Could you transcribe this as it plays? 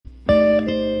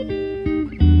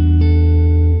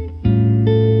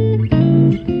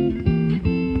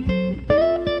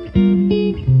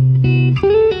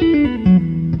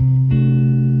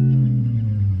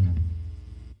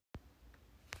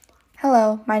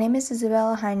My name is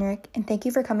Isabella Heinrich, and thank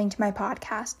you for coming to my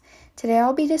podcast. Today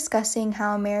I'll be discussing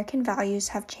how American values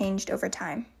have changed over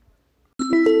time.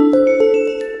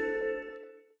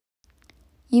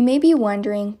 You may be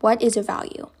wondering, what is a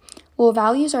value? Well,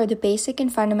 values are the basic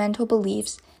and fundamental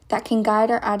beliefs that can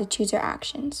guide our attitudes or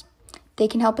actions. They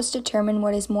can help us determine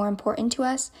what is more important to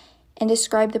us and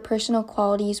describe the personal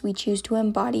qualities we choose to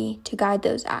embody to guide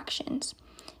those actions.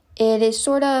 It is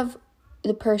sort of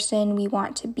the person we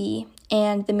want to be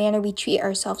and the manner we treat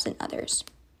ourselves and others.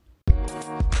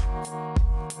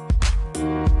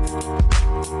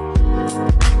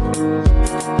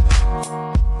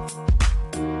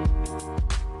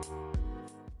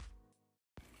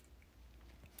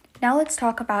 Now let's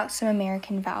talk about some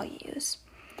American values.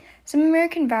 Some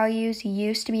American values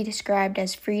used to be described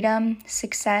as freedom,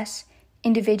 success,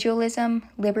 individualism,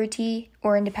 liberty,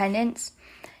 or independence.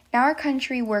 Now our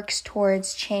country works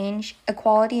towards change,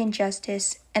 equality, and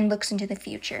justice, and looks into the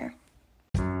future.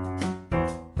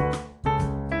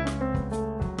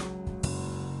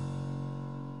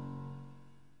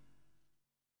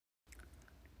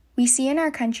 We see in our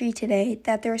country today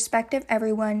that the respect of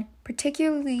everyone,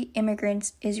 particularly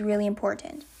immigrants, is really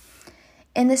important.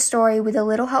 In the story, With a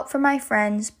Little Help from My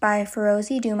Friends by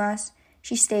Feroze Dumas,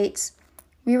 she states,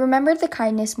 "We remembered the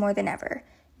kindness more than ever,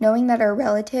 knowing that our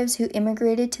relatives who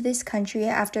immigrated to this country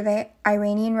after the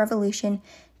Iranian Revolution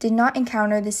did not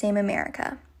encounter the same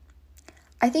America."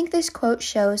 I think this quote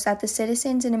shows that the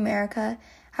citizens in America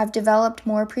have developed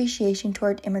more appreciation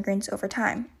toward immigrants over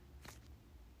time.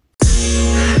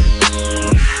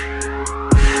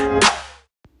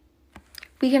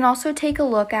 We can also take a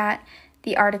look at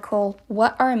the article,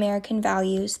 What Are American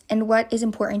Values and What is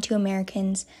Important to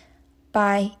Americans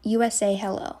by USA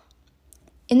Hello.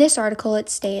 In this article, it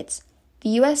states, "The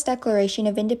U.S. Declaration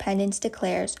of Independence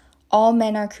declares all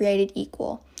men are created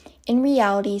equal. In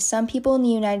reality, some people in the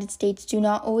United States do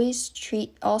not always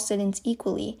treat all citizens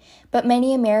equally, but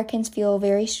many Americans feel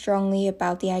very strongly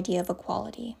about the idea of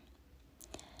equality."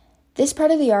 This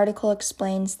part of the article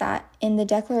explains that in the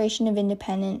Declaration of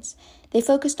Independence, they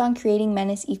focused on creating men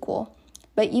as equal,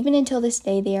 but even until this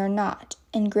day they are not,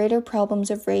 and greater problems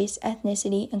of race,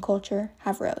 ethnicity, and culture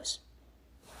have rose.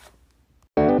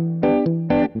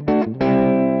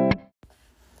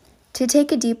 To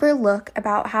take a deeper look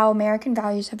about how American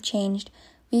values have changed,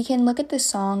 we can look at the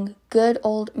song Good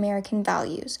Old American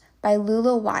Values by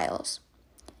Lula Wiles.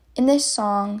 In this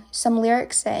song, some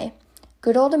lyrics say,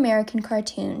 "Good old American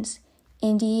cartoons,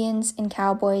 Indians and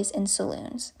cowboys and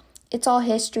saloons. It's all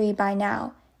history by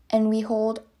now, and we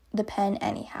hold the pen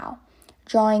anyhow,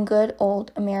 drawing good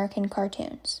old American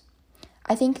cartoons."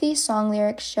 I think these song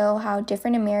lyrics show how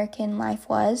different American life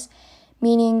was,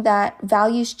 meaning that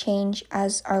values change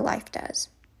as our life does.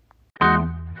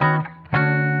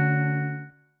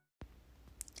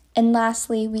 And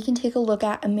lastly, we can take a look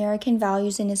at American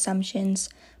Values and Assumptions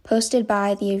posted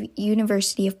by the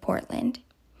University of Portland.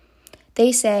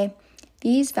 They say,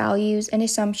 "These values and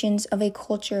assumptions of a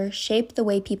culture shape the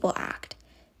way people act.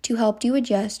 To help you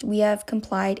adjust, we have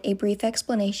compiled a brief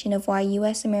explanation of why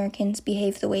U.S. Americans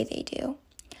behave the way they do."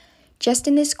 Just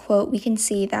in this quote, we can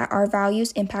see that our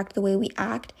values impact the way we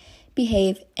act,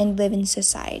 behave, and live in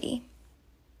society.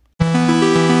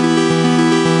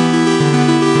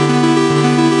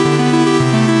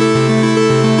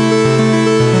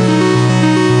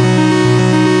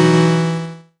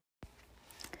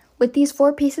 With these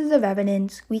 4 pieces of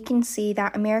evidence, we can see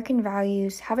that American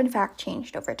values have in fact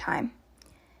changed over time.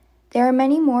 There are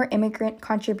many more immigrant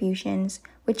contributions,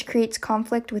 which creates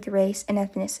conflict with race and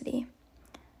ethnicity.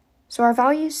 So our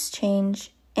values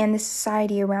change, and the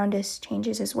society around us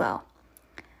changes as well.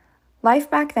 Life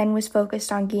back then was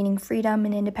focused on gaining freedom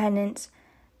and independence,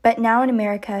 but now in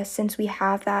America, since we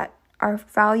have that, our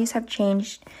values have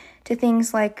changed to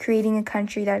things like creating a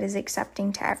country that is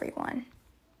accepting to everyone.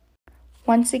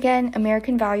 Once again,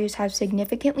 American values have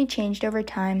significantly changed over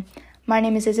time. My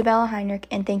name is Isabella Heinrich,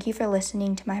 and thank you for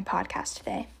listening to my podcast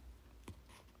today.